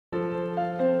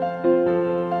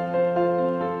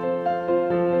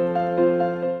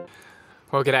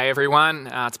Well, g'day everyone.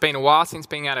 It's been a while since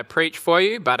being able to preach for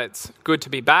you, but it's good to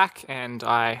be back, and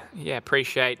I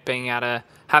appreciate being able to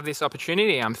have this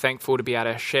opportunity. I'm thankful to be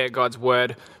able to share God's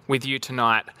word with you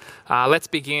tonight. Let's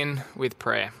begin with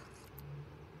prayer.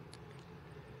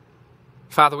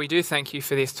 Father, we do thank you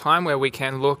for this time where we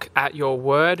can look at your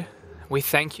word. We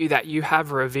thank you that you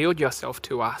have revealed yourself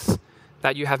to us,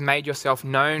 that you have made yourself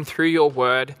known through your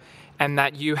word, and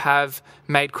that you have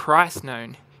made Christ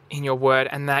known in your word,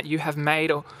 and that you have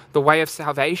made the way of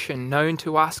salvation known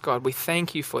to us, God. We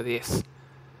thank you for this.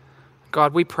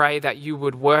 God, we pray that you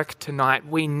would work tonight.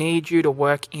 We need you to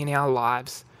work in our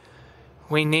lives.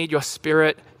 We need your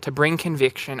spirit to bring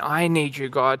conviction. I need you,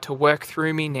 God, to work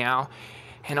through me now,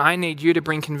 and I need you to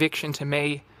bring conviction to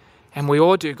me, and we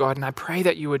all do, God, and I pray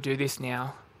that you would do this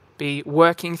now. Be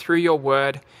working through your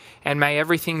word, and may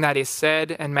everything that is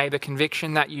said and may the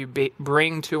conviction that you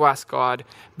bring to us, God,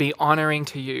 be honoring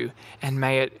to you, and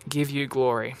may it give you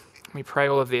glory. We pray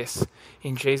all of this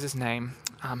in Jesus' name.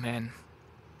 Amen.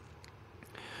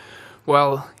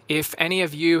 Well, if any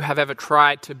of you have ever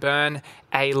tried to burn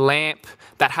a lamp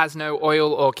that has no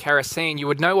oil or kerosene, you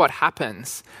would know what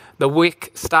happens. The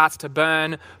wick starts to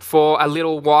burn for a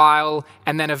little while,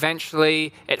 and then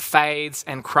eventually it fades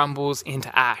and crumbles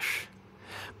into ash.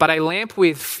 But a lamp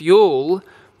with fuel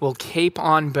will keep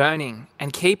on burning,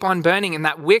 and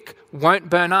that wick won't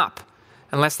burn up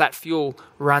unless that fuel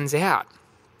runs out.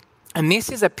 And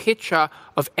this is a picture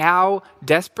of our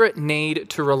desperate need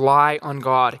to rely on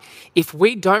God. If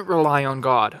we don't rely on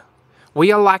God,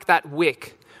 we are like that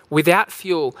wick without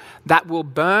fuel that will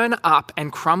burn up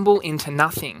and crumble into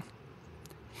nothing.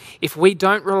 If we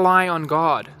don't rely on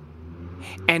God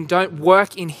and don't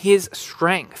work in His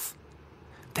strength,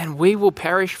 then we will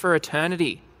perish for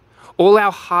eternity. All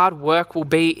our hard work will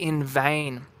be in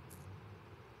vain.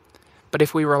 But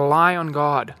if we rely on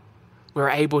God, we're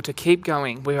able to keep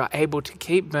going. We are able to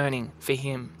keep burning for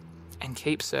Him and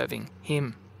keep serving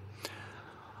Him.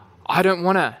 I don't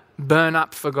want to burn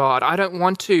up for God. I don't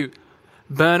want to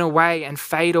burn away and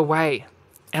fade away.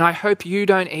 And I hope you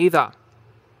don't either.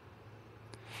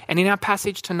 And in our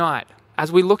passage tonight,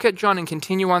 as we look at John and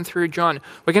continue on through John,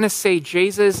 we're going to see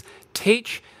Jesus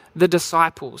teach the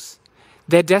disciples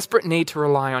their desperate need to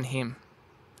rely on Him.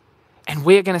 And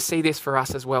we're going to see this for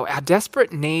us as well, our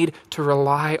desperate need to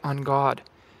rely on God.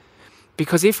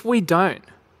 Because if we don't,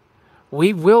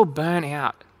 we will burn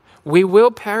out. We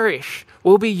will perish.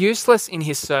 We'll be useless in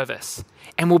His service,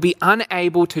 and we'll be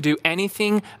unable to do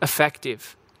anything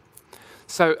effective.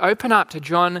 So open up to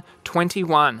John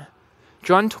 21.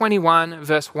 John 21,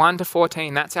 verse 1 to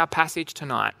 14. That's our passage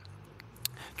tonight.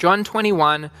 John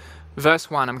 21, verse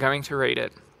 1. I'm going to read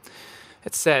it.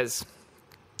 It says,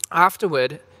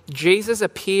 "Afterward, Jesus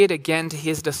appeared again to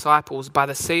his disciples by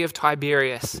the Sea of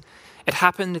Tiberias. It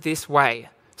happened this way.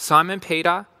 Simon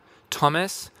Peter,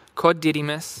 Thomas, called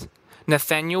Didymus,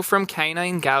 Nathanael from Cana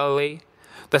in Galilee,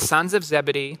 the sons of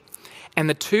Zebedee, and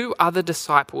the two other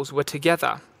disciples were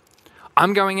together.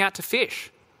 'I'm going out to fish,'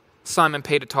 Simon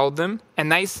Peter told them,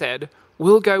 and they said,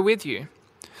 'We'll go with you.'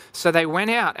 So they went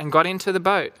out and got into the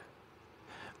boat.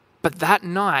 But that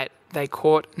night they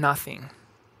caught nothing.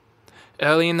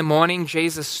 Early in the morning,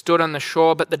 Jesus stood on the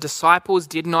shore, but the disciples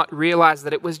did not realize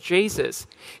that it was Jesus.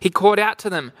 He called out to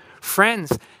them,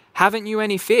 'Friends, haven't you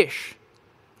any fish?'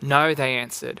 'No,' they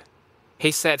answered.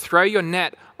 He said, 'Throw your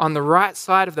net on the right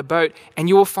side of the boat and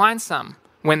you will find some.'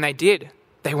 When they did,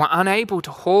 they were unable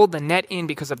to haul the net in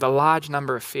because of the large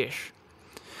number of fish.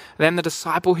 Then the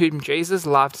disciple whom Jesus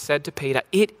loved said to Peter,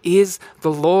 'It is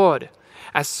the Lord.'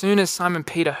 As soon as Simon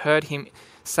Peter heard him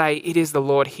say, 'It is the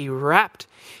Lord,' he wrapped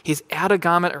his outer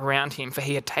garment around him, for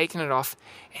he had taken it off,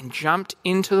 and jumped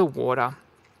into the water.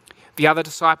 The other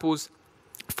disciples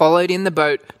followed in the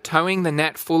boat, towing the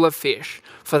net full of fish,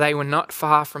 for they were not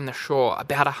far from the shore,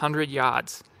 about 100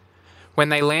 yards. When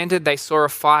they landed, they saw a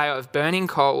fire of burning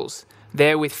coals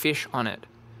there with fish on it,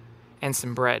 and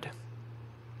some bread.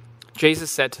 Jesus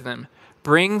said to them,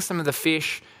 'Bring some of the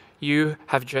fish you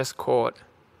have just caught.'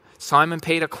 Simon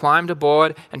Peter climbed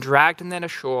aboard and dragged the net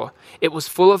ashore. It was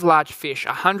full of large fish,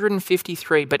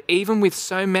 153, but even with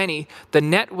so many, the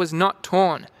net was not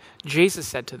torn. Jesus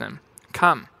said to them,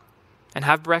 'Come and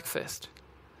have breakfast.'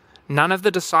 None of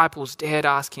the disciples dared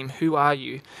ask him, 'Who are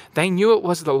you?' They knew it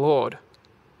was the Lord.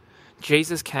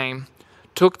 Jesus came,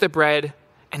 took the bread,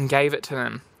 and gave it to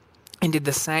them, and did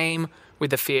the same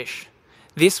with the fish.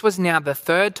 This was now the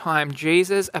third time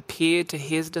Jesus appeared to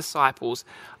his disciples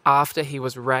after he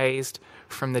was raised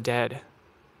from the dead."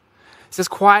 This is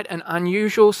quite an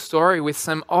unusual story with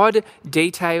some odd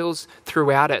details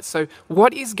throughout it. So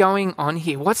what is going on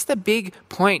here? What's the big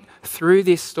point through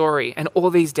this story and all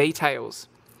these details?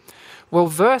 Well,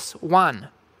 verse 1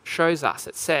 shows us,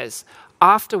 it says,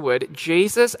 afterward,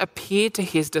 Jesus appeared to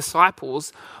his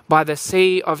disciples by the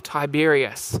Sea of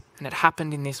Tiberias, and it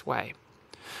happened in this way.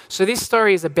 So this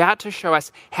story is about to show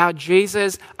us how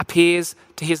Jesus appears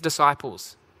to his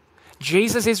disciples.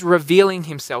 Jesus is revealing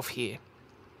himself here.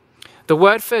 The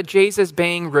word for Jesus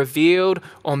being revealed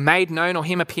or made known or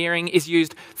him appearing is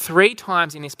used 3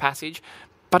 times in this passage,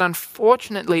 but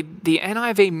unfortunately the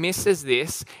NIV misses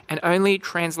this and only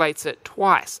translates it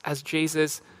twice as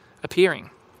Jesus appearing.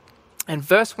 And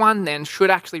verse 1 then should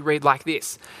actually read like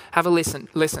this. Have a listen.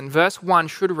 Verse 1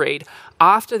 should read,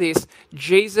 after this,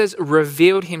 Jesus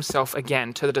revealed himself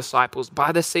again to the disciples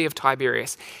by the Sea of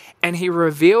Tiberias, and he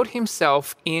revealed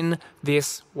himself in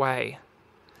this way.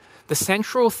 The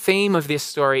central theme of this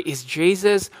story is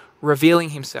Jesus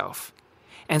revealing himself.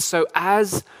 And so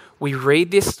as we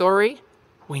read this story,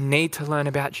 we need to learn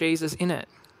about Jesus in it.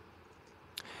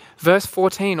 Verse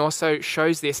 14 also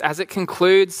shows this. As it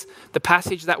concludes the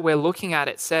passage that we're looking at,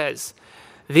 it says,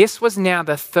 this was now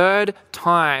the 3rd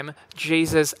time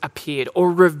Jesus appeared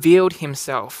or revealed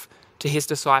himself to his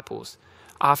disciples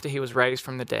after he was raised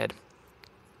from the dead.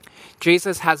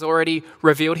 Jesus has already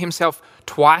revealed himself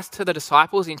twice to the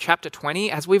disciples in chapter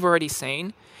 20, as we've already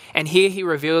seen, and here he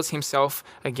reveals himself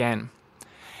again.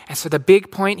 And so the big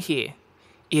point here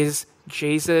is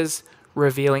Jesus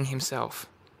revealing himself.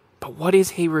 But what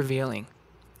is he revealing?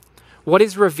 What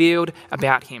is revealed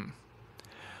about him?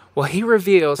 Well, he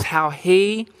reveals how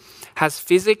he has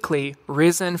physically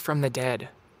risen from the dead.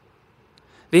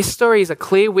 This story is a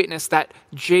clear witness that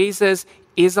Jesus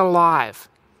is alive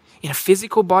in a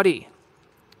physical body.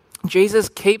 Jesus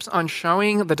keeps on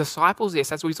showing the disciples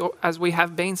this as we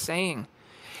have been seeing.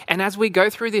 And as we go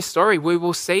through this story, we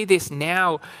will see this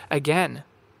now again.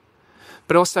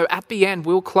 But also at the end,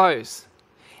 we'll close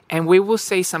and we will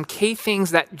see some key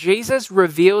things that Jesus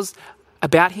reveals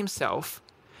about himself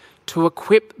to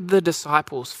equip the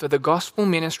disciples for the gospel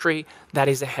ministry that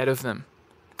is ahead of them.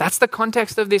 That's the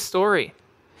context of this story.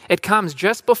 It comes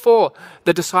just before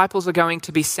the disciples are going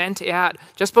to be sent out,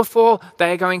 just before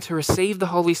they are going to receive the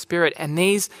Holy Spirit, and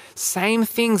these same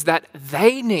things that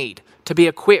they need to be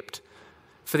equipped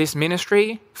for this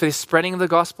ministry, for this spreading of the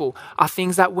gospel, are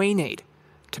things that we need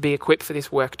to be equipped for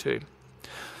this work too.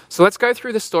 So let's go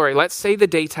through the story. Let's see the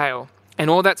detail and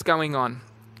all that's going on.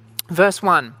 Verse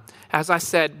 1, as I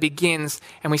said, begins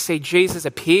and we see Jesus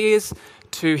appears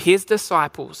to his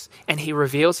disciples and he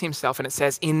reveals himself, and it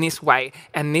says in this way,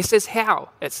 and this is how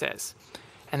it says.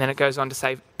 And then it goes on to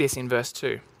say this in verse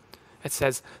 2. It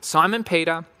says, Simon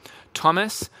Peter,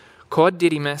 Thomas, called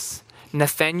Didymus,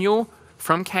 Nathanael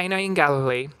from Cana in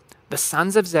Galilee, the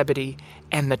sons of Zebedee,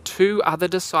 and the 2 other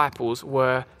disciples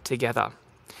were together.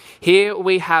 Here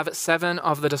we have 7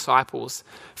 of the disciples.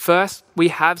 First, we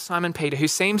have Simon Peter, who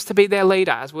seems to be their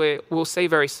leader, as we'll see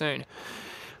very soon.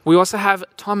 We also have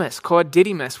Thomas, called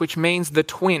Didymus, which means the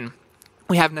twin.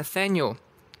 We have Nathanael.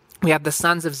 We have the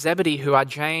sons of Zebedee, who are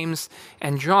James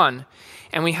and John.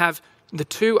 And we have the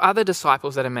 2 other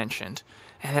disciples that are mentioned.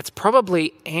 And that's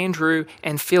probably Andrew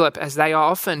and Philip, as they are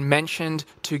often mentioned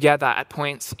together at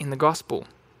points in the gospel.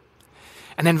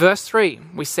 And then verse 3,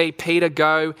 we see Peter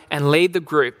go and lead the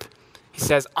group. He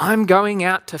says, I'm going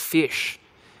out to fish.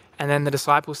 And then the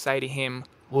disciples say to him,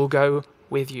 we'll go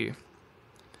with you.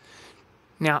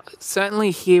 Now,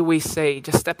 certainly here we see,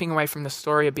 just stepping away from the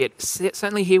story a bit,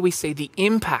 certainly here we see the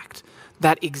impact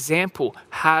that example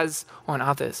has on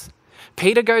others.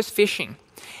 Peter goes fishing,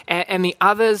 and the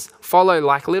others follow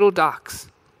like little ducks.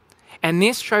 And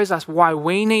this shows us why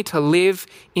we need to live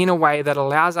in a way that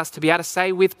allows us to be able to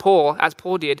say with Paul, as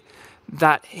Paul did,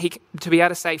 to be able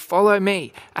to say, follow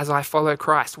me as I follow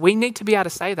Christ. We need to be able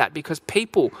to say that because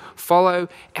people follow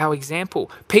our example.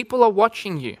 People are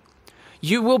watching you.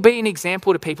 You will be an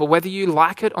example to people, whether you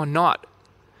like it or not.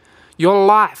 Your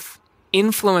life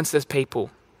influences people.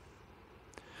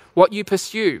 What you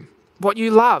pursue, what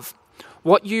you love,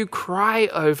 what you cry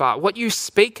over, what you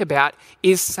speak about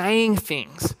is saying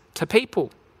things to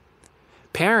people.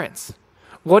 Parents,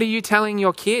 what are you telling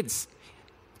your kids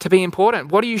to be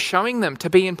important? What are you showing them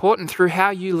to be important through how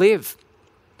you live?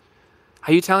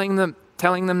 Are you telling them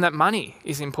that money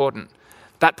is important,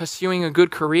 that pursuing a good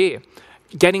career,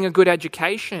 getting a good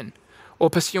education, or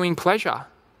pursuing pleasure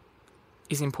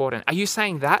is important? Are you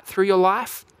saying that through your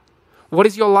life? What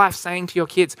is your life saying to your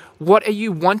kids? What are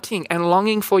you wanting and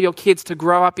longing for your kids to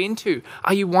grow up into?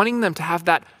 Are you wanting them to have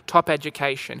that top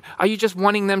education? Are you just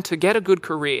wanting them to get a good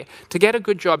career, to get a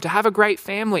good job, to have a great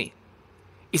family?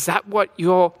 Is that what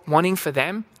you're wanting for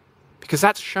them? Because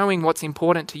that's showing what's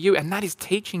important to you, and that is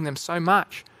teaching them so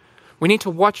much. We need to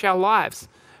watch our lives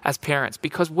as parents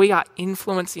because we are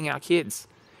influencing our kids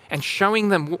and showing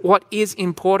them what is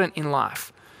important in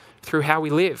life through how we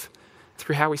live,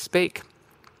 through how we speak.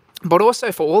 But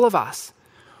also for all of us,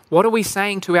 what are we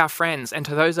saying to our friends and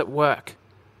to those at work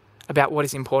about what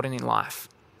is important in life?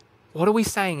 What are we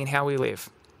saying in how we live?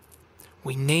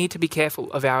 We need to be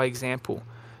careful of our example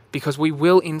because we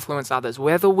will influence others,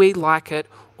 whether we like it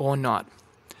or not.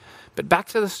 But back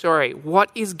to the story,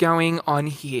 what is going on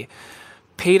here?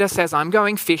 Peter says, I'm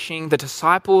going fishing. The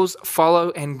disciples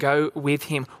follow and go with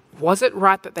him. Was it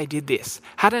right that they did this?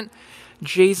 Hadn't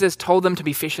Jesus told them to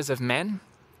be fishers of men?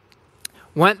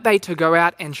 Weren't they to go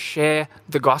out and share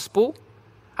the gospel?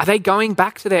 Are they going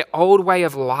back to their old way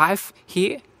of life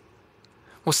here?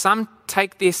 Well, some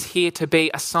take this here to be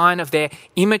a sign of their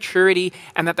immaturity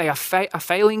and that they are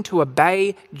failing to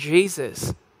obey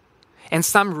Jesus. And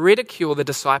some ridicule the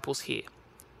disciples here.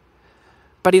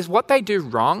 But is what they do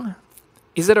wrong?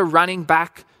 Is it a running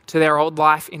back to their old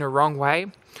life in a wrong way?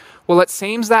 Well, it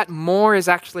seems that more is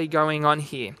actually going on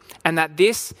here, and that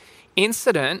this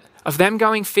incident of them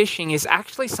going fishing is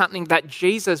actually something that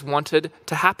Jesus wanted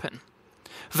to happen.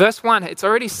 Verse 1, it's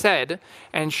already said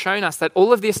and shown us that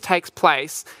all of this takes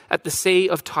place at the Sea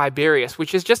of Tiberias,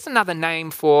 which is just another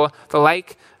name for the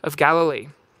Lake of Galilee.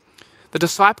 The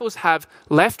disciples have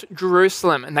left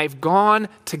Jerusalem and they've gone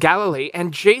to Galilee,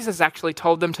 and Jesus actually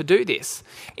told them to do this.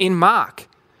 In Mark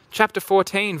chapter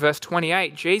 14, verse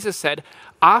 28, Jesus said,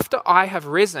 "After I have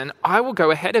risen, I will go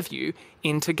ahead of you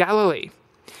into Galilee."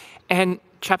 And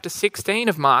chapter 16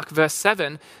 of Mark, verse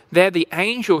 7, there the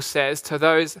angel says to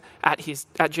those at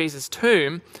Jesus'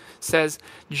 tomb, says,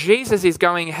 "Jesus is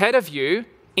going ahead of you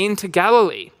into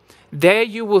Galilee. There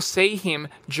you will see him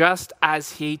just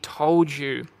as he told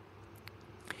you."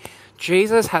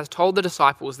 Jesus has told the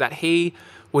disciples that he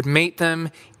would meet them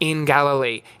in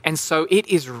Galilee, and so it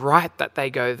is right that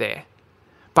they go there.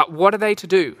 But what are they to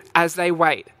do as they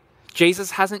wait?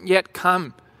 Jesus hasn't yet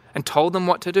come and told them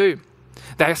what to do.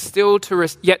 They are still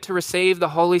yet to receive the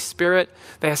Holy Spirit.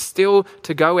 They are still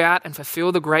to go out and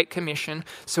fulfill the Great Commission.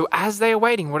 So as they are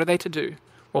waiting, what are they to do?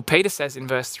 Well, Peter says in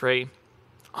verse 3,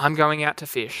 "I'm going out to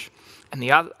fish." And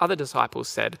the other disciples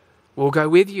said, "We'll go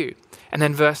with you." And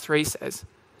then verse 3 says,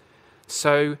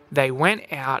 "So they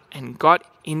went out and got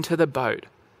into the boat,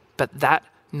 but that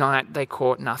night they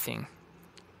caught nothing."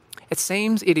 It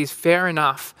seems it is fair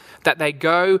enough that they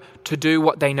go to do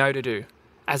what they know to do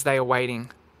as they are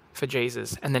waiting for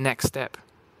Jesus and the next step.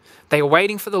 They are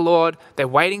waiting for the Lord, they're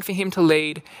waiting for him to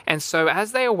lead, and so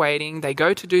as they are waiting, they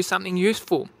go to do something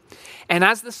useful. And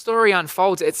as the story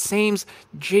unfolds, it seems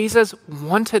Jesus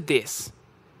wanted this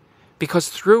because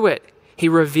through it, he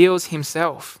reveals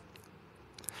himself.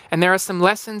 And there are some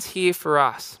lessons here for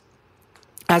us.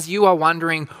 As you are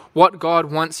wondering what God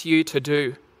wants you to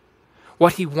do,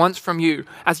 what he wants from you,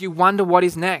 as you wonder what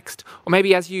is next, or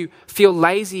maybe as you feel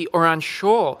lazy or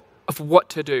unsure of what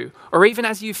to do, or even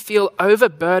as you feel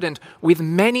overburdened with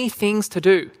many things to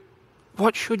do,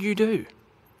 what should you do?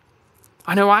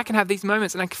 I know I can have these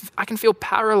moments and I can feel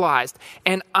paralyzed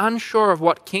and unsure of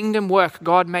what kingdom work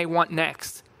God may want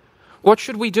next. What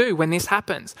should we do when this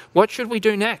happens? What should we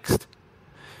do next?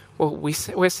 Well,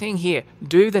 we're seeing here,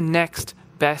 do the next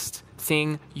best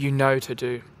thing you know to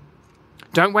do.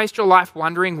 Don't waste your life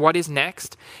wondering what is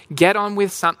next. Get on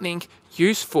with something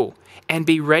useful and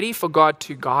be ready for God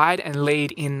to guide and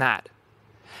lead in that.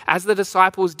 As the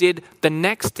disciples did the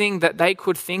next thing that they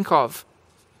could think of,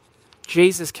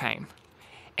 Jesus came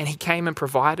and he came and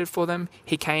provided for them.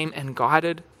 He came and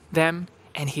guided them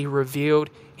and he revealed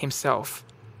himself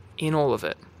in all of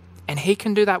it. And he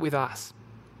can do that with us.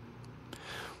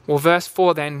 Well, verse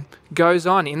 4 then goes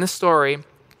on in the story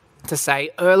to say,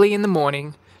 early in the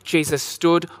morning, Jesus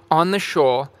stood on the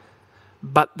shore,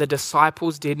 but the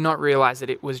disciples did not realize that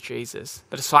it was Jesus.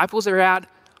 The disciples are out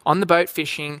on the boat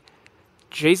fishing.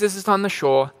 Jesus is on the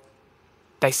shore.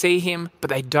 They see him, but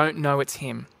they don't know it's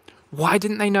him. Why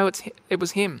didn't they know it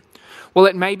was him? Well,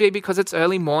 it may be because it's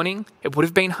early morning. It would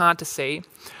have been hard to see.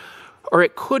 Or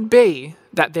it could be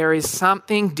that there is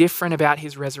something different about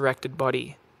his resurrected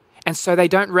body. And so they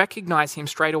don't recognize him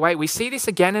straight away. We see this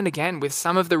again and again with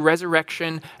some of the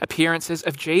resurrection appearances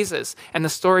of Jesus and the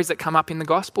stories that come up in the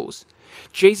Gospels.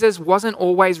 Jesus wasn't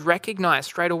always recognized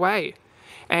straight away.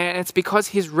 And it's because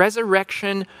his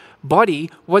resurrection body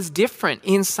was different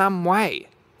in some way.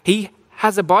 He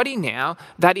has a body now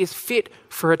that is fit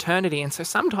for eternity. And so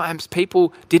sometimes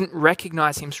people didn't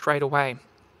recognize him straight away.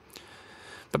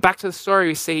 But back to the story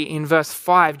we see in verse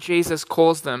 5, Jesus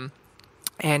calls them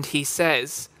and he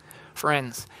says,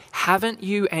 friends, haven't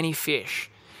you any fish?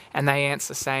 And they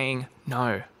answer saying,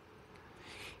 no.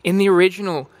 In the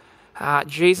original,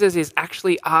 Jesus is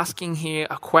actually asking here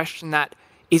a question that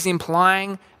is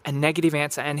implying a negative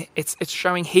answer, and it's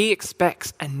showing he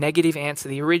expects a negative answer.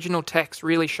 The original text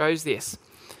really shows this.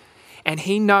 And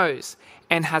he knows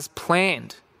and has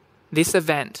planned this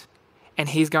event, and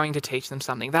he's going to teach them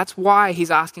something. That's why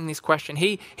he's asking this question.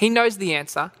 He knows the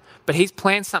answer, but he's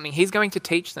planned something. He's going to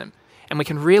teach them, and we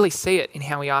can really see it in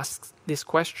how he asks this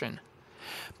question.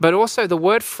 But also the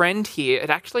word friend here, it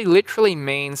actually literally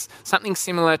means something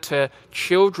similar to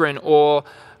children or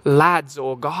lads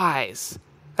or guys.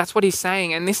 That's what he's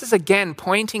saying. And this is again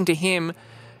pointing to him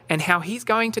and how he's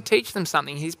going to teach them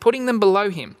something. He's putting them below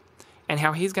him and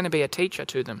how he's going to be a teacher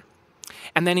to them.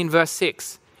 And then in verse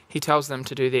 6, he tells them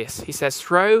to do this. He says,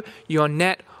 throw your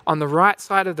net on the right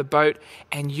side of the boat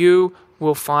and you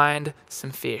will find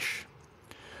some fish.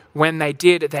 When they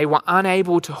did, they were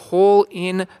unable to haul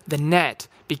in the net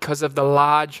because of the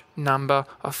large number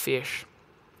of fish.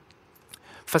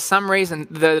 For some reason,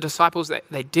 the disciples,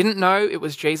 they didn't know it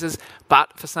was Jesus,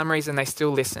 but for some reason they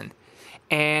still listen.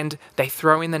 And they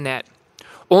throw in the net.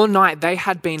 All night they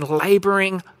had been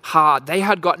laboring hard. They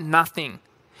had got nothing.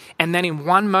 And then in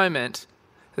one moment,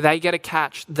 they get a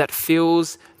catch that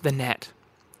fills the net.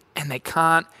 And they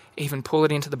can't even pull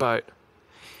it into the boat.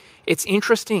 It's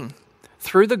interesting.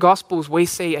 Through the Gospels, we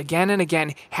see again and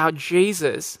again how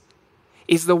Jesus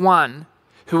is the one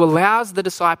who allows the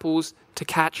disciples to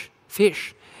catch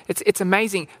fish. It's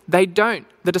amazing. The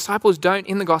disciples don't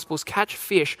in the Gospels catch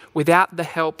fish without the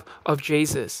help of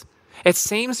Jesus. It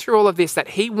seems through all of this that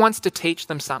he wants to teach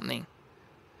them something.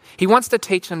 He wants to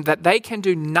teach them that they can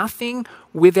do nothing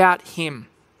without him.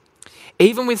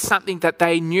 Even with something that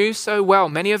they knew so well.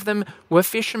 Many of them were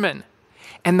fishermen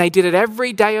and they did it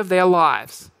every day of their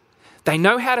lives. They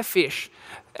know how to fish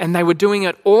and they were doing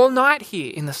it all night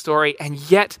here in the story, and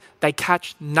yet they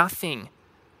catch nothing.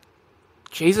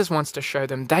 Jesus wants to show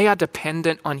them they are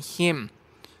dependent on him.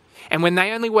 And when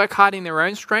they only work hard in their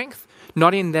own strength,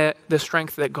 not in the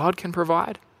strength that God can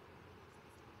provide,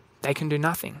 they can do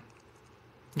nothing.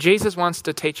 Jesus wants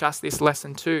to teach us this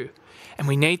lesson too, and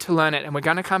we need to learn it, and we're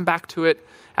going to come back to it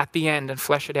at the end and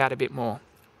flesh it out a bit more.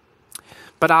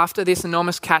 But after this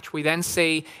enormous catch, we then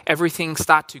see everything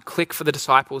start to click for the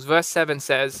disciples. Verse 7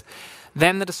 says,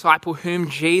 then the disciple whom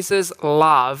Jesus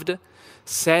loved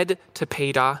said to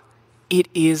Peter, it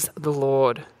is the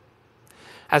Lord.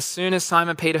 As soon as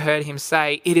Simon Peter heard him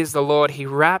say, it is the Lord, he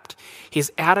wrapped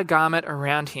his outer garment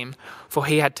around him, for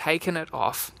he had taken it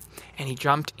off, and he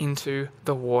jumped into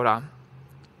the water.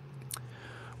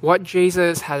 What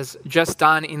Jesus has just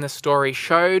done in the story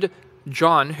showed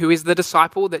John, who is the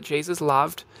disciple that Jesus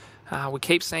loved, we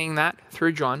keep seeing that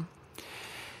through John.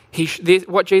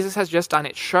 What Jesus has just done,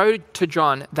 it showed to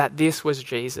John that this was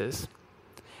Jesus.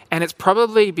 And it's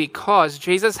probably because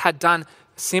Jesus had done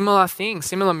similar things,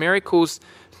 similar miracles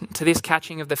to this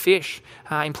catching of the fish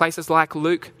in places like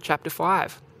Luke chapter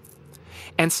 5.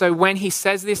 And so when he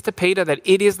says this to Peter, that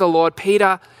it is the Lord,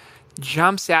 Peter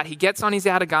jumps out. He gets on his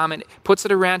outer garment, puts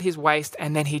it around his waist,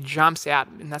 and then he jumps out.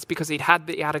 And that's because he'd had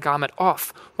the outer garment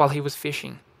off while he was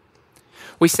fishing.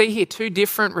 We see here two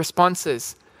different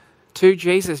responses to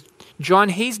Jesus. John,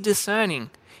 he's discerning.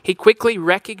 He quickly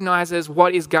recognizes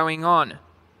what is going on.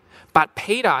 But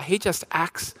Peter, he just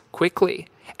acts quickly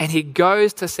and he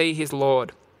goes to see his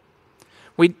Lord.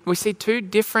 We see two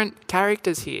different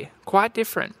characters here, quite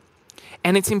different.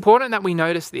 And it's important that we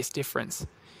notice this difference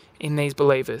in these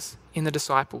believers, in the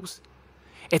disciples.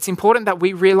 It's important that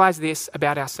we realize this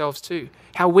about ourselves too,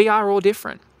 how we are all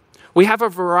different. We have a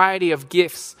variety of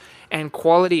gifts and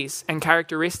qualities and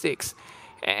characteristics.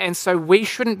 And so we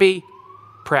shouldn't be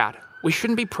proud. We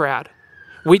shouldn't be proud.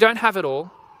 We don't have it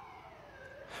all.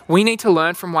 We need to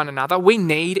learn from one another. We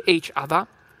need each other.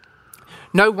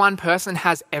 No one person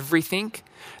has everything.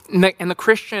 And the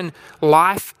Christian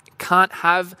life can't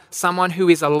have someone who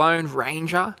is a lone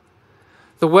ranger.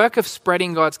 The work of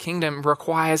spreading God's kingdom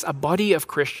requires a body of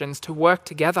Christians to work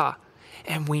together.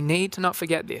 And we need to not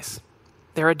forget this.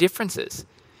 There are differences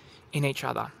in each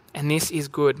other, and this is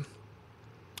good.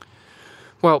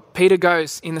 Well, Peter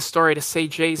goes in the story to see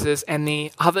Jesus, and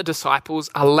the other disciples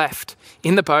are left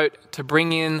in the boat to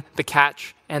bring in the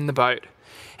catch and the boat.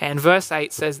 And verse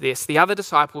 8 says this, the other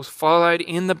disciples followed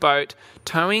in the boat,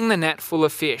 towing the net full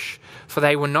of fish, for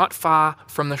they were not far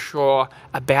from the shore,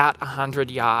 about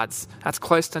 100 yards. That's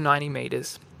close to 90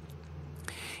 meters.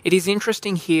 It is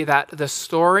interesting here that the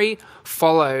story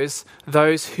follows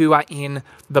those who are in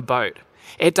the boat.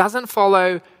 It doesn't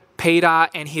follow Peter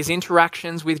and his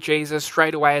interactions with Jesus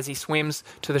straight away as he swims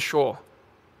to the shore.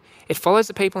 It follows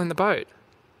the people in the boat.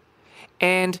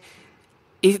 And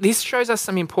this shows us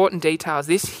some important details.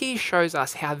 This here shows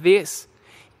us how this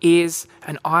is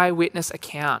an eyewitness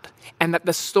account and that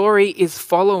the story is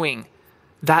following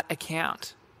that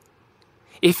account.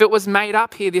 If it was made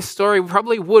up here, this story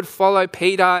probably would follow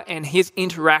Peter and his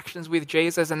interactions with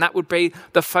Jesus, and that would be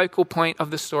the focal point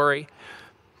of the story.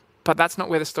 But that's not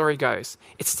where the story goes.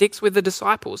 It sticks with the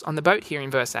disciples on the boat here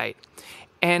in verse 8.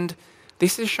 And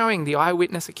this is showing the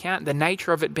eyewitness account, the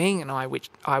nature of it being an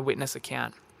eyewitness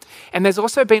account. And there's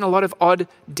also been a lot of odd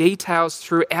details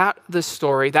throughout the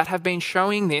story that have been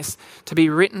showing this to be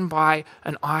written by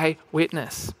an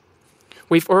eyewitness.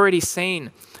 We've already seen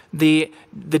the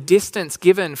distance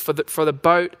given for the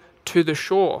boat to the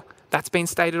shore. That's been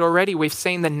stated already. We've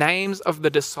seen the names of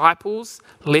the disciples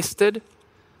listed.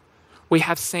 We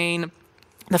have seen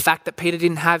the fact that Peter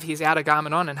didn't have his outer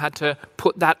garment on and had to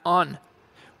put that on.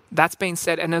 That's been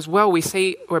said. And as well,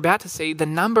 we're about to see the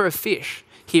number of fish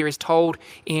here is told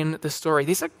in the story.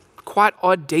 These are quite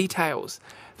odd details.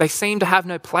 They seem to have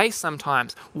no place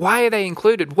sometimes. Why are they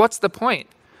included? What's the point?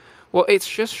 Well, it's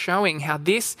just showing how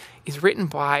this is written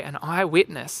by an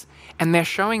eyewitness, and they're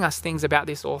showing us things about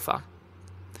this author.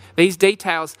 These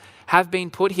details have been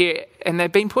put here, and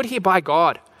they've been put here by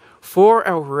God for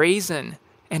a reason,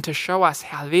 and to show us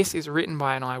how this is written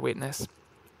by an eyewitness.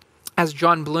 As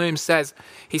John Bloom says,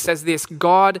 he says this: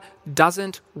 God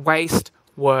doesn't waste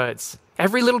words.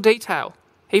 Every little detail,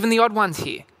 even the odd ones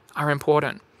here, are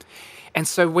important. And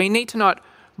so we need to not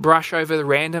brush over the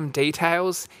random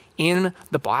details in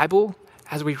the Bible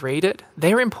as we read it.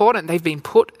 They're important. They've been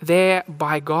put there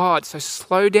by God. So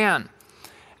slow down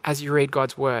as you read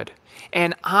God's word.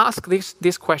 And ask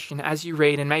this question as you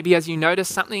read, and maybe as you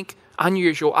notice something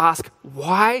unusual, ask,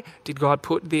 why did God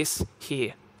put this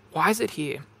here? Why is it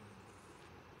here?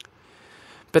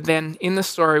 But then in the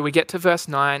story, we get to verse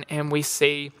 9 and we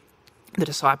see the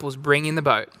disciples bring in the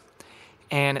boat.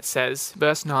 And it says,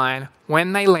 verse 9,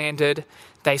 when they landed,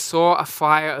 they saw a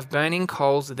fire of burning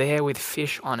coals there with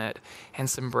fish on it and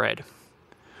some bread.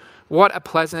 What a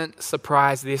pleasant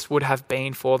surprise this would have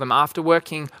been for them. After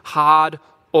working hard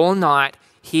all night,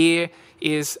 here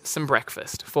is some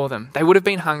breakfast for them. They would have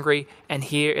been hungry, and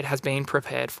here it has been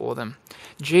prepared for them.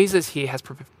 Jesus here has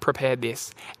prepared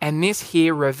this, and this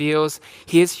here reveals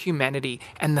his humanity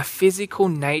and the physical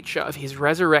nature of his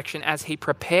resurrection as he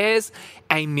prepares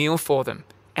a meal for them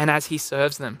and as he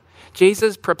serves them.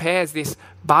 Jesus prepares this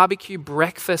barbecue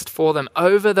breakfast for them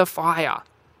over the fire,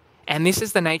 and this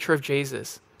is the nature of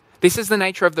Jesus. This is the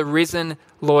nature of the risen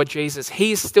Lord Jesus.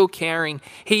 He is still caring.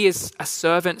 He is a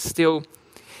servant still,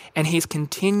 and he's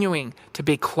continuing to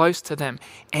be close to them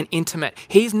and intimate.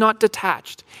 He's not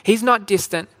detached. He's not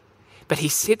distant, but he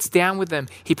sits down with them.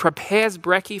 He prepares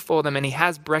brekkie for them, and he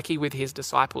has brekkie with his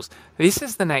disciples. This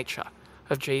is the nature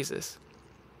of Jesus.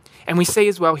 And we see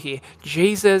as well here,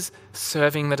 Jesus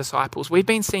serving the disciples. We've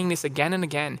been seeing this again and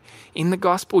again in the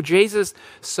gospel. Jesus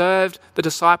served the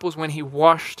disciples when he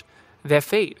washed their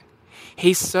feet.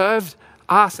 He served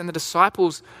us and the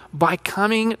disciples by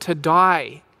coming to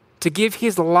die, to give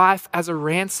his life as a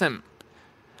ransom.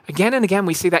 Again and again,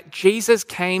 we see that Jesus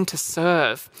came to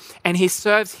serve, and he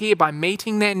serves here by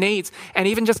meeting their needs and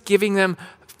even just giving them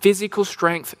physical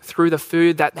strength through the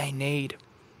food that they need.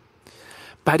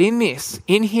 But in this,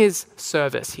 in his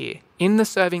service here, in the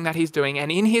serving that he's doing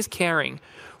and in his caring,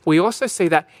 we also see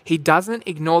that he doesn't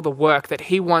ignore the work that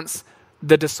he wants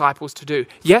the disciples to do.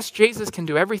 Yes, Jesus can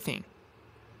do everything,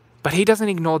 but he doesn't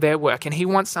ignore their work, and he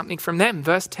wants something from them.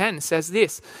 Verse 10 says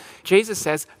this. Jesus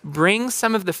says, bring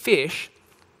some of the fish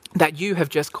that you have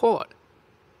just caught.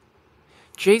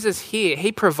 Jesus here,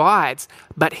 he provides,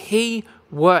 but he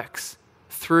works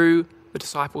through the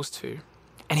disciples too,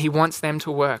 and he wants them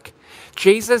to work.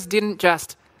 Jesus didn't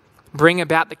just bring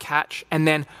about the catch and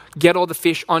then get all the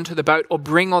fish onto the boat or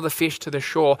bring all the fish to the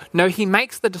shore. No, he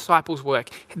makes the disciples work.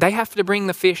 They have to bring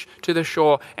the fish to the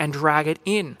shore and drag it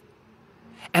in.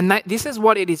 And this is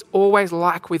what it is always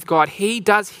like with God. He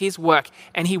does his work,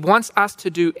 and he wants us to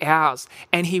do ours,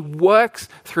 and he works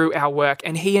through our work,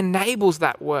 and he enables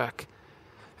that work.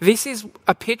 This is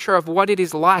a picture of what it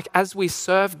is like as we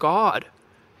serve God.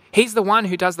 He's the one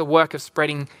who does the work of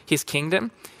spreading his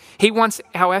kingdom. He wants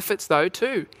our efforts though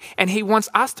too, and he wants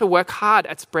us to work hard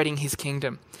at spreading his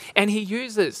kingdom, and he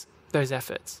uses those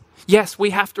efforts. Yes, we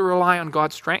have to rely on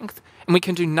God's strength, and we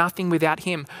can do nothing without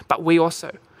him, but we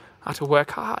also are to work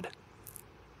hard.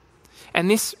 And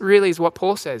this really is what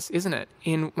Paul says, isn't it?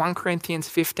 In 1 Corinthians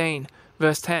 15,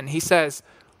 verse 10, he says,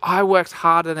 I worked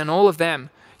harder than all of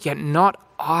them, yet not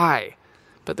I,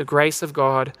 but the grace of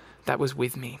God that was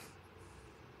with me.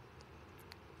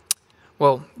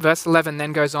 Well, verse 11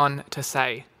 then goes on to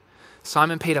say,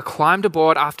 Simon Peter climbed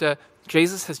aboard after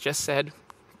Jesus has just said,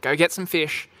 go get some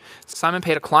fish. Simon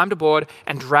Peter climbed aboard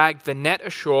and dragged the net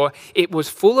ashore. It was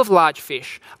full of large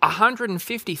fish,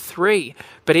 153,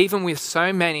 but even with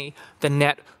so many, the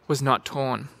net was not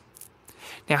torn.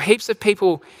 Now, heaps of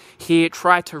people here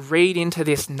try to read into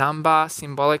this number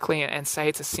symbolically and say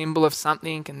it's a symbol of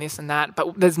something and this and that,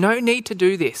 but there's no need to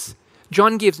do this.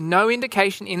 John gives no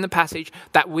indication in the passage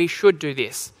that we should do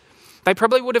this. They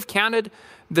probably would have counted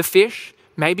the fish,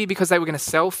 maybe because they were going to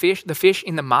sell the fish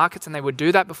in the markets and they would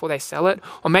do that before they sell it.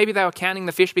 Or maybe they were counting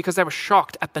the fish because they were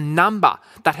shocked at the number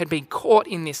that had been caught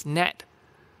in this net.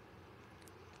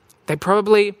 They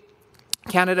probably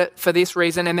counted it for this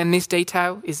reason, and then this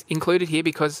detail is included here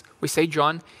because we see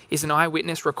John is an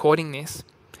eyewitness recording this.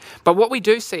 But what we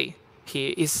do see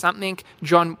here is something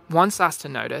John wants us to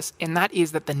notice, and that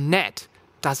is that the net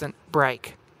doesn't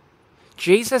break.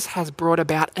 Jesus has brought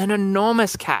about an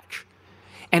enormous catch,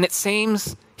 and it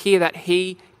seems here that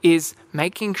he is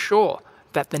making sure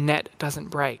that the net doesn't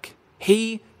break.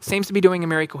 He seems to be doing a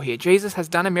miracle here. Jesus has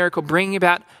done a miracle, bringing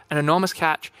about an enormous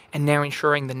catch and now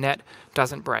ensuring the net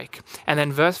doesn't break. And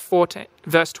then verse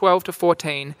 12 to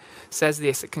 14 says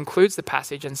this. It concludes the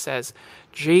passage and says,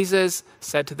 Jesus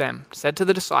said to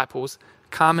the disciples,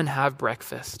 come and have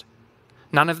breakfast.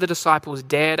 None of the disciples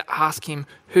dared ask him,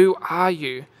 who are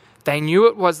you? They knew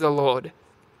it was the Lord.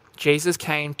 Jesus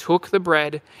came, took the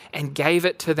bread and gave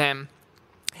it to them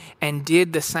and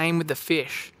did the same with the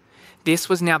fish. This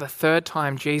was now the third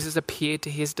time Jesus appeared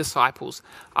to his disciples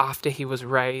after he was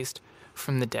raised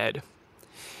from the dead.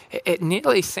 It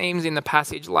nearly seems in the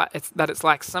passage that it's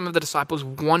like some of the disciples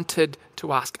wanted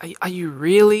to ask, are you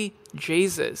really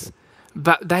Jesus?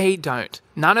 But they don't.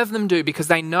 None of them do, because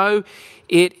they know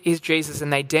it is Jesus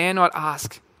and they dare not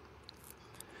ask.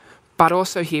 But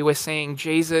also here we're seeing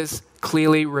Jesus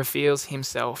clearly reveals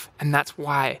himself, and that's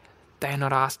why they are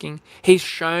not asking. He's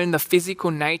shown the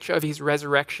physical nature of his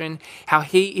resurrection, how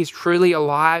he is truly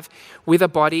alive with a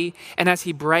body. And as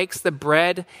he breaks the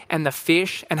bread and the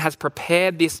fish and has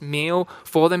prepared this meal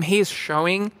for them, he is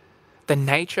showing the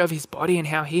nature of his body and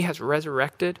how he has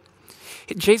resurrected.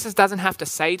 Jesus doesn't have to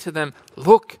say to them,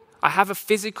 look, I have a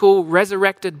physical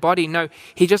resurrected body. No,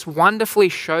 he just wonderfully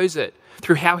shows it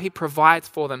through how he provides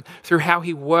for them, through how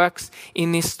he works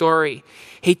in this story.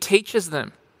 He teaches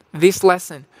them this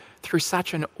lesson through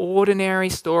such an ordinary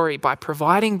story by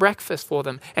providing breakfast for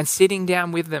them and sitting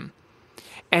down with them.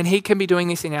 And he can be doing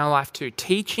this in our life too,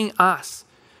 teaching us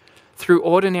through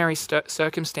ordinary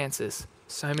circumstances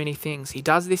so many things. He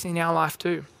does this in our life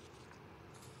too.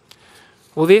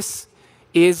 Well, this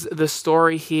is the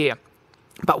story here,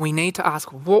 but we need to ask,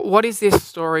 what is this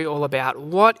story all about?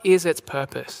 What is its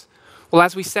purpose? Well,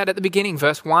 as we said at the beginning,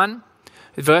 verse 1,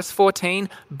 verse 14,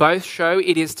 both show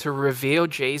it is to reveal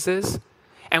Jesus.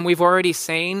 And we've already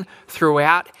seen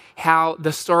throughout how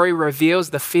the story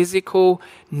reveals the physical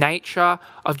nature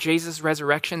of Jesus'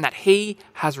 resurrection, that he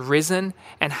has risen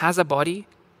and has a body.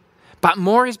 But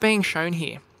more is being shown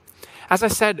here. As I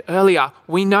said earlier,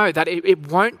 we know that it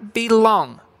won't be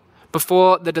long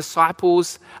before the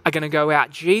disciples are going to go out.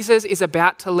 Jesus is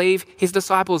about to leave his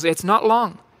disciples. It's not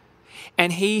long.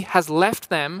 And he has left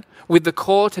them with the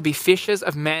call to be fishers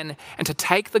of men and to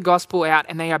take the gospel out.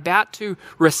 And they are about to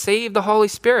receive the Holy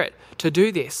Spirit to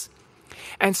do this.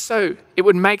 And so it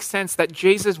would make sense that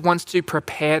Jesus wants to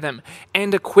prepare them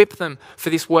and equip them for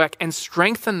this work and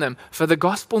strengthen them for the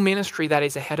gospel ministry that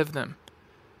is ahead of them.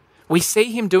 We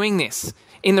see him doing this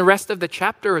in the rest of the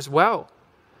chapter as well,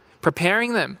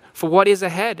 preparing them for what is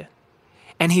ahead.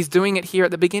 And he's doing it here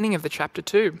at the beginning of the chapter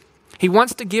too. He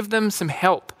wants to give them some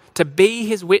help to be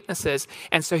his witnesses.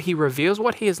 And so he reveals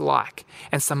what he is like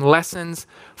and some lessons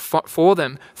for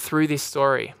them through this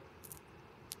story.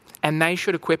 And they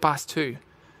should equip us too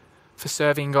for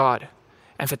serving God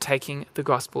and for taking the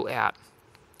gospel out.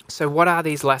 So what are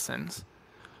these lessons?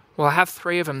 Well, I have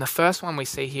 3 of them. The first one we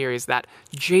see here is that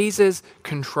Jesus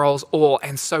controls all,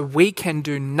 and so we can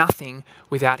do nothing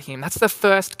without him. That's the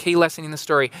first key lesson in the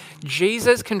story.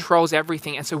 Jesus controls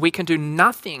everything, and so we can do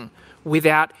nothing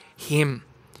without him.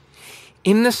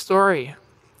 In the story,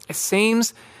 it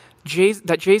seems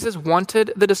that Jesus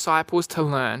wanted the disciples to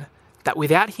learn that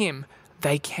without him,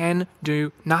 they can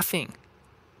do nothing.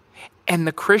 And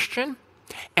the Christian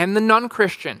and the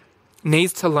non-Christian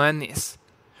needs to learn this.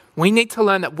 We need to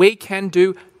learn that we can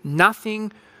do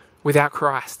nothing without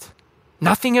Christ.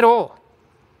 Nothing at all.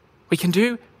 We can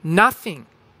do nothing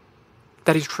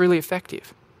that is truly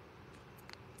effective.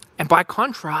 And by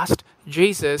contrast,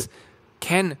 Jesus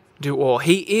can do all.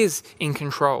 He is in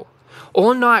control.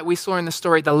 All night we saw in the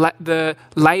story the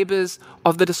labors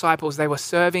of the disciples. They were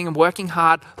serving and working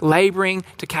hard, laboring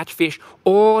to catch fish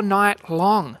all night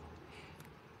long.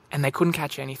 And they couldn't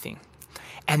catch anything.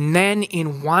 And then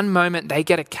in one moment they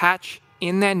get a catch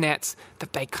in their nets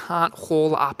that they can't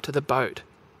haul up to the boat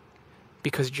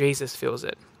because Jesus fills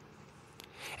it.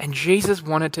 And Jesus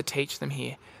wanted to teach them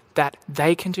here that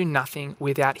they can do nothing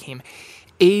without him.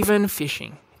 Even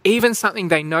fishing, even something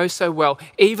they know so well,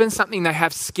 even something they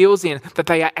have skills in that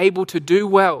they are able to do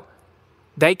well,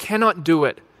 they cannot do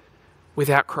it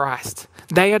without Christ.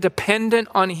 They are dependent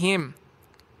on him.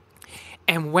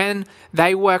 And when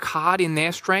they work hard in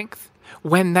their strength,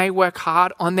 when they work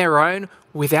hard on their own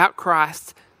without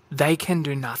Christ, they can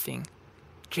do nothing.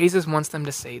 Jesus wants them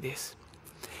to see this.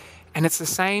 And it's the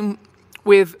same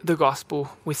with the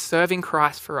gospel, with serving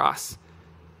Christ for us.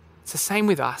 It's the same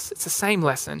with us. It's the same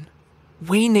lesson.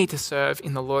 We need to serve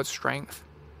in the Lord's strength.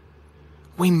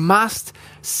 We must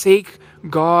seek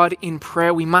God in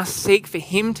prayer. We must seek for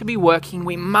him to be working.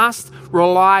 We must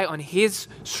rely on his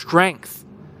strength.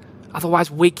 Otherwise,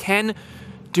 we can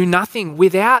do nothing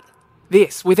without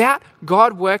this, without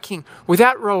God working,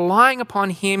 without relying upon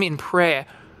him in prayer.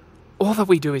 All that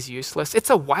we do is useless. It's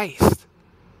a waste.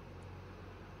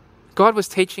 God was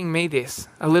teaching me this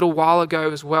a little while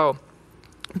ago as well,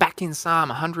 back in Psalm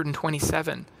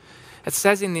 127. It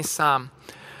says in this psalm,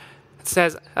 it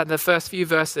says at the first few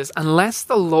verses, unless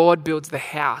the Lord builds the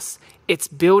house, its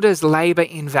builders labor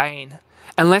in vain.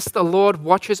 Unless the Lord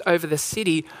watches over the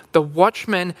city, the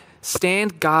watchmen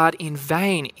stand guard in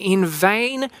vain. In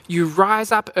vain you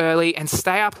rise up early and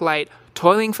stay up late,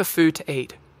 toiling for food to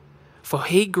eat. For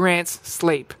he grants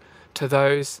sleep to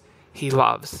those he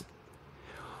loves.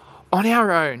 On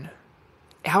our own,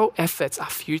 our efforts are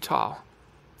futile.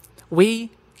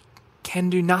 We can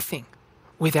do nothing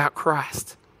without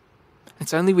Christ.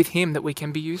 It's only with him that we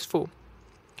can be useful.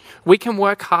 We can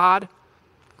work hard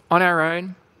on our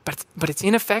own, but it's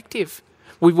ineffective.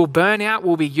 We will burn out,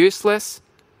 we'll be useless.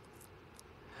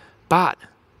 But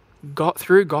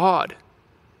through God,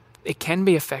 it can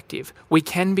be effective. We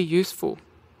can be useful.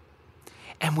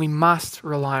 And we must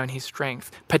rely on his strength,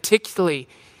 particularly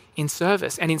in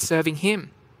service and in serving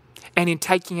him and in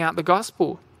taking out the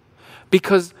gospel.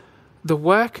 Because the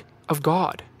work of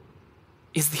God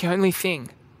is the only thing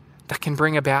that can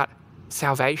bring about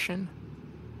salvation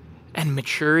and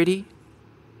maturity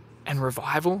and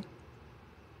revival.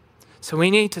 So we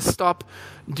need to stop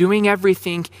doing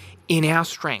everything in our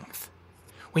strength.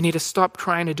 We need to stop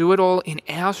trying to do it all in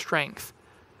our strength.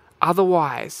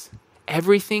 Otherwise,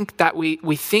 everything that we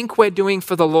think we're doing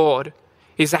for the Lord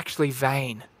is actually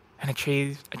vain and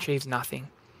achieves nothing.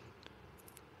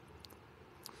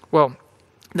 Well,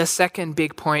 the second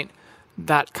big point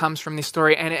that comes from this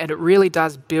story, and it really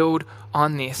does build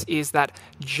on this, is that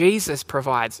Jesus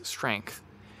provides strength.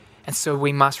 And so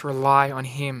we must rely on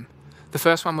him. The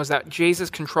first one was that Jesus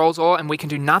controls all and we can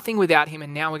do nothing without him.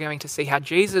 And now we're going to see how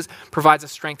Jesus provides the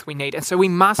strength we need. And so we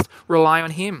must rely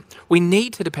on him. We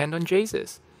need to depend on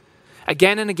Jesus.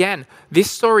 Again and again, this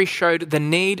story showed the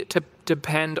need to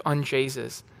depend on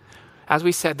Jesus. As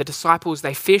we said, the disciples,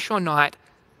 they fish all night,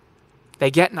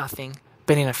 they get nothing,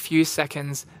 but in a few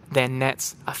seconds, their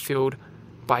nets are filled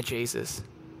by Jesus.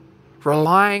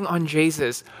 Relying on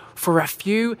Jesus for a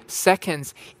few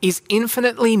seconds is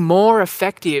infinitely more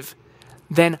effective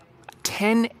than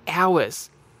 10 hours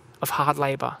of hard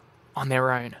labor on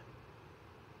their own.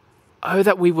 Oh,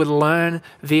 that we would learn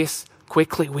this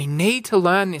quickly. We need to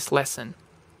learn this lesson.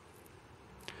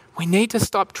 We need to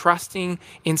stop trusting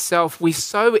in self. We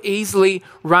so easily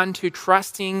run to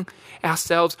trusting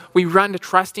ourselves. We run to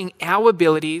trusting our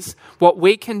abilities, what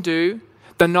we can do,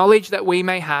 the knowledge that we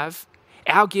may have,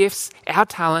 our gifts, our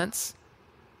talents.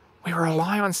 We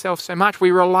rely on self so much.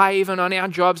 We rely even on our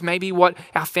jobs, maybe what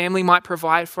our family might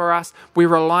provide for us. We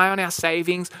rely on our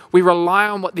savings. We rely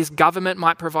on what this government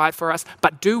might provide for us.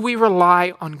 But do we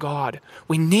rely on God?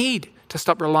 We need to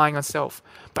stop relying on self,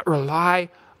 but rely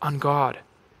on God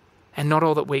and not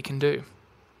all that we can do.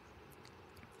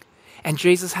 And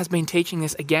Jesus has been teaching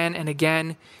this again and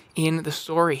again in the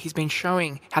story. He's been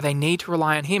showing how they need to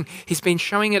rely on him. He's been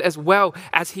showing it as well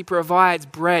as he provides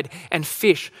bread and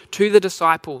fish to the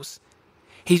disciples.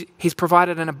 He's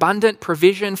provided an abundant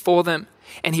provision for them,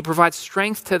 and he provides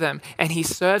strength to them, and he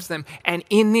serves them. And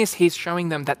in this, he's showing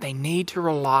them that they need to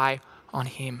rely on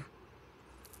him.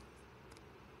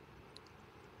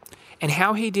 And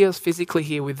how he deals physically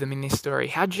here with them in this story,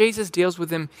 how Jesus deals with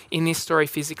them in this story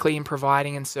physically in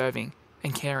providing and serving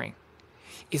and caring,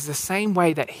 is the same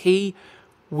way that he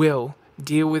will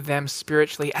deal with them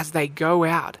spiritually as they go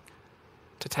out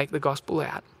to take the gospel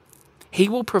out. He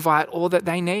will provide all that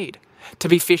they need to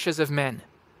be fishers of men,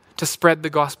 to spread the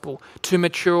gospel, to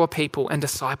mature people and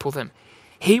disciple them.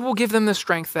 He will give them the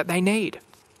strength that they need.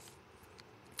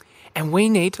 And we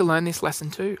need to learn this lesson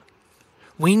too.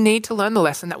 We need to learn the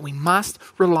lesson that we must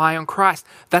rely on Christ.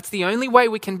 That's the only way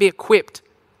we can be equipped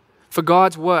for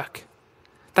God's work.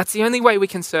 That's the only way we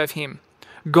can serve him.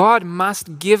 God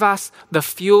must give us the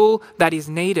fuel that is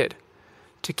needed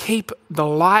to keep the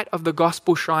light of the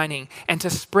gospel shining and to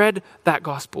spread that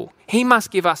gospel. He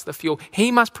must give us the fuel.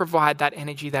 He must provide that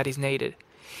energy that is needed.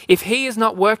 If he is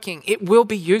not working, it will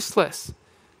be useless.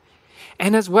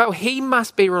 And as well, he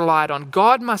must be relied on.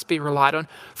 God must be relied on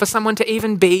for someone to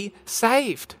even be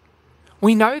saved.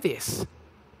 We know this.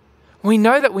 We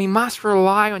know that we must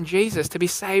rely on Jesus to be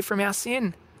saved from our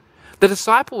sin. The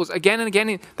disciples, again and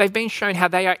again, they've been shown how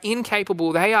they are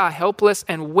incapable, they are helpless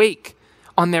and weak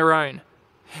on their own.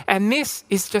 And this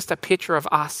is just a picture of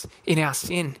us in our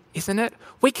sin, isn't it?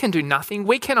 We can do nothing.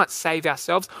 We cannot save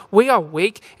ourselves. We are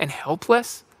weak and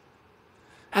helpless.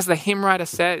 As the hymn writer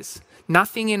says,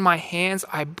 nothing in my hands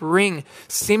I bring,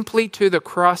 simply to the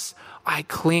cross I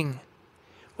cling.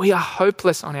 We are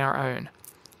hopeless on our own.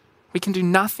 We can do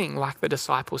nothing like the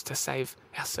disciples to save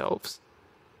ourselves.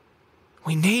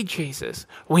 We need Jesus.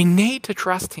 We need to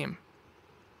trust him.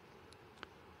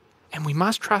 And we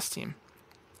must trust him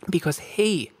because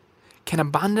he can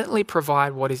abundantly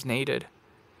provide what is needed.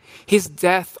 His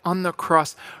death on the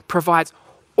cross provides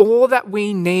all that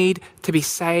we need to be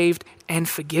saved and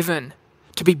forgiven,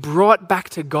 to be brought back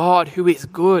to God who is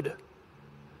good.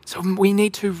 So we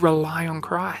need to rely on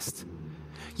Christ.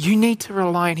 You need to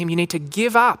rely on him. You need to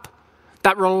give up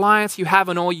that reliance you have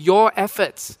on all your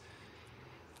efforts,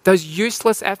 those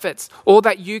useless efforts, all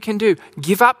that you can do.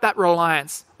 Give up that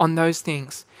reliance on those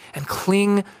things and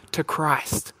cling to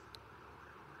Christ.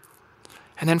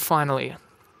 And then finally,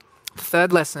 the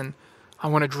third lesson I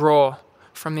want to draw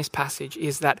from this passage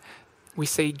is that we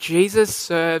see Jesus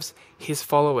serves his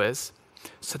followers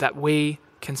so that we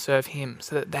can serve him,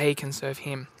 so that they can serve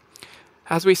him.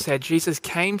 As we said, Jesus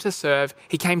came to serve.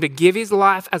 He came to give his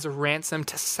life as a ransom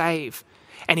to save.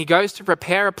 And he goes to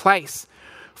prepare a place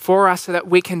for us so that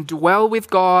we can dwell with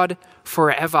God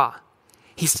forever.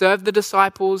 He served the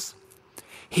disciples.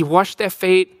 He washed their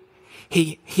feet.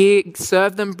 He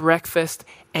served them breakfast.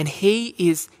 And he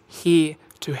is here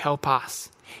to help us.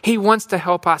 He wants to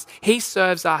help us. He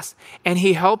serves us. And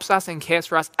he helps us and cares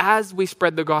for us as we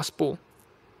spread the gospel.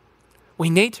 We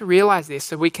need to realize this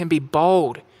so we can be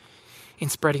bold in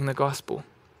spreading the gospel.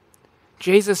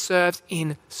 Jesus serves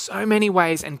in so many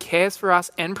ways and cares for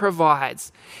us and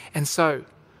provides. And so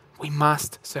we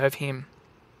must serve him.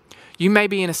 You may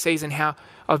be in a season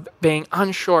of being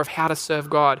unsure of how to serve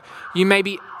God. You may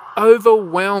be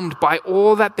overwhelmed by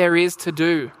all that there is to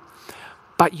do.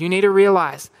 But you need to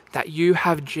realize that you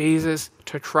have Jesus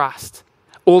to trust.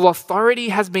 All authority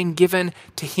has been given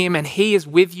to him and he is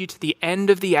with you to the end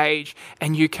of the age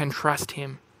and you can trust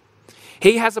him.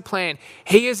 He has a plan.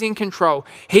 He is in control.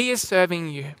 He is serving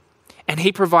you and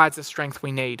he provides the strength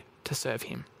we need to serve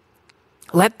him.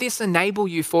 Let this enable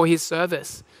you for his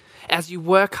service as you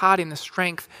work hard in the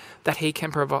strength that he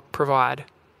can provide.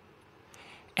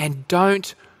 And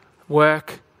don't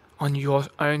work on your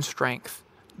own strength.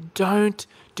 Don't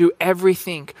do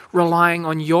everything relying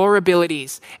on your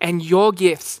abilities and your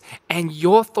gifts and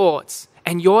your thoughts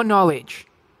and your knowledge.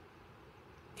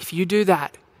 If you do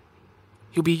that,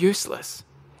 you'll be useless.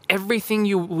 Everything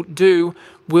you will do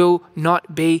will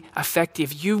not be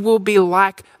effective. You will be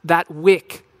like that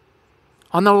wick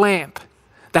on the lamp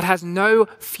that has no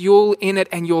fuel in it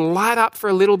and you'll light up for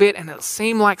a little bit and it'll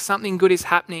seem like something good is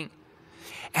happening.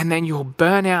 And then you'll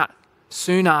burn out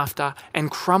soon after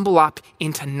and crumble up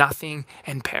into nothing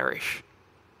and perish.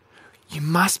 You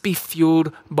must be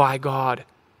fueled by God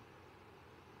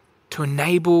to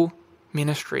enable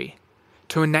ministry,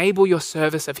 to enable your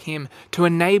service of him, to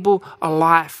enable a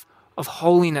life of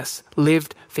holiness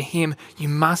lived for him. You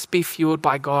must be fueled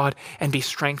by God and be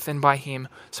strengthened by him.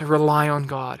 So rely on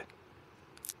God.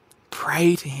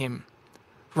 Pray to him.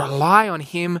 Rely on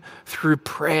him through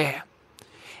prayer.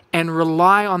 And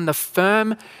rely on the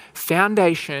firm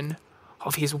foundation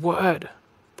of his word.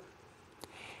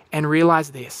 And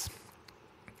realize this.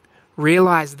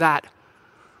 Realize that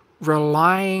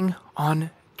relying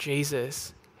on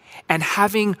Jesus and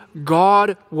having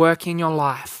God work in your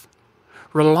life,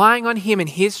 relying on him and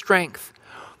his strength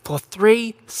for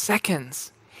 3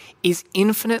 seconds is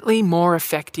infinitely more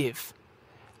effective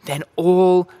than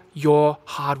all your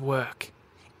hard work.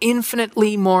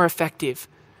 Infinitely more effective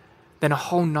than a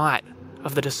whole night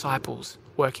of the disciples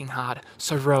working hard.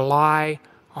 So rely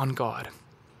on God.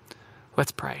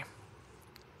 Let's pray.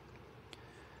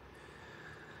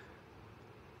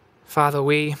 Father,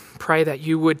 we pray that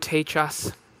you would teach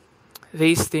us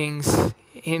these things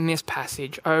in this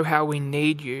passage. Oh, how we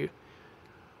need you.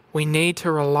 We need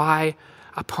to rely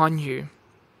upon you.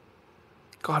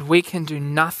 God, we can do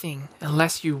nothing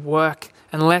unless you work,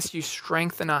 unless you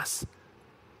strengthen us.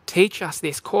 Teach us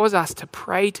this. Cause us to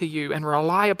pray to you and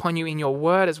rely upon you in your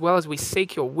word as well as we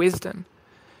seek your wisdom.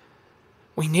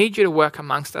 We need you to work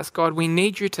amongst us, God. We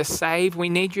need you to save. We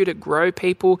need you to grow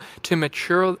people, to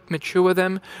mature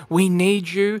them. We need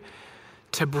you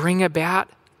to bring about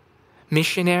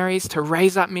missionaries, to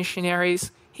raise up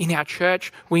missionaries in our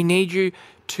church. We need you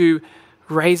to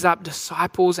raise up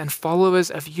disciples and followers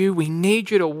of you. We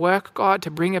need you to work, God, to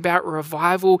bring about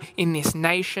revival in this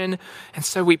nation. And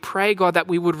so we pray, God, that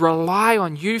we would rely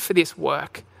on you for this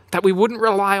work, that we wouldn't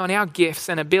rely on our gifts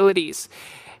and abilities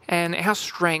and our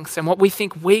strengths and what we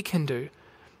think we can do,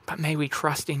 but may we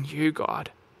trust in you, God.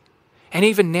 And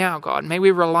even now, God, may we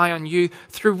rely on you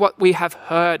through what we have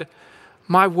heard.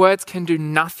 My words can do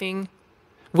nothing.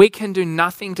 We can do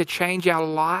nothing to change our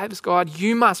lives, God.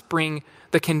 You must bring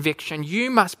the conviction.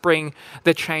 You must bring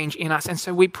the change in us. And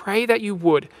so we pray that you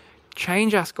would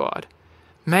change us, God.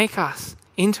 Make us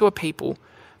into a people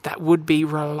that would be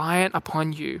reliant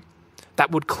upon you,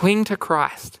 that would cling to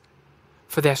Christ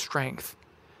for their strength,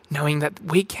 knowing that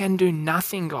we can do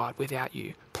nothing, God, without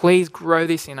you. Please grow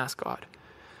this in us, God,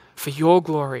 for your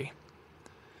glory.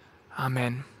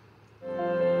 Amen.